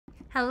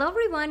Hello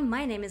everyone,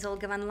 my name is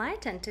Olga Van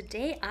Light and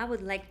today I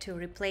would like to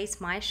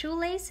replace my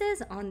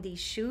shoelaces on these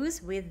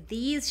shoes with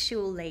these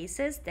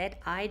shoelaces that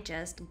I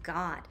just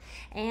got.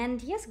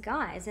 And yes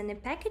guys, in the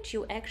package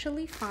you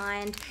actually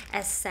find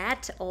a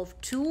set of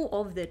two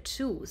of the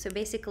two. So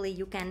basically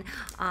you can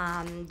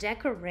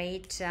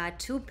decorate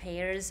two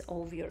pairs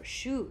of your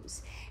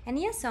shoes. And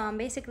yes, so I'm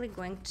basically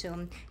going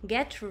to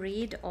get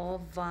rid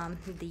of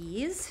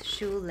these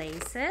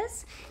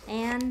shoelaces.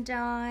 And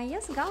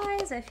yes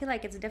guys, I feel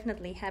like it's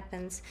definitely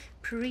happened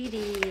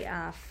pretty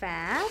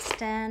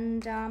fast.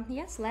 And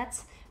yes,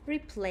 let's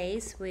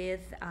replace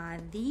with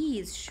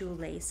these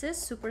shoelaces.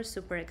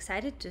 Super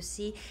excited to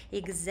see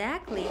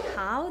exactly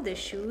how the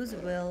shoes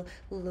will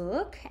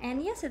look.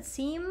 And yes, it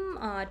seemed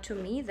to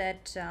me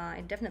that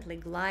it definitely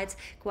glides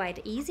quite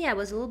easy. I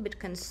was a little bit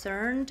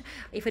concerned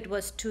if it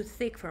was too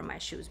thick for my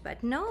shoes,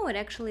 but no, it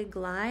actually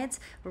glides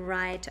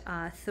right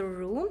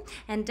through,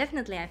 and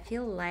definitely I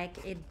feel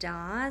like it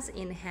does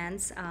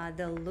enhance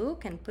the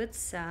look and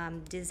puts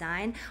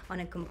design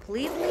on a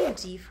completely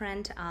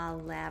different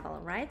level,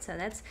 right? So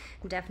that's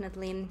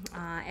definitely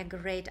a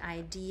great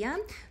idea.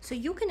 So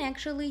you can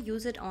actually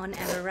use it on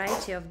a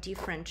variety of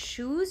different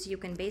shoes. You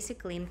can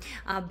basically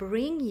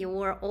bring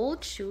your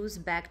old shoes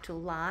back to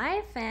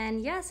life,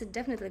 and yes, it's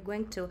definitely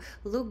going to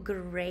look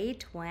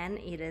great when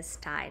it is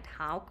tied.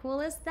 How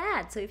cool is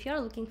that? So if you're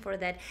looking for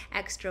that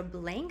extra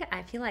bling,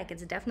 I feel like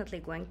it's definitely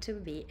going to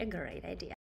be a great idea.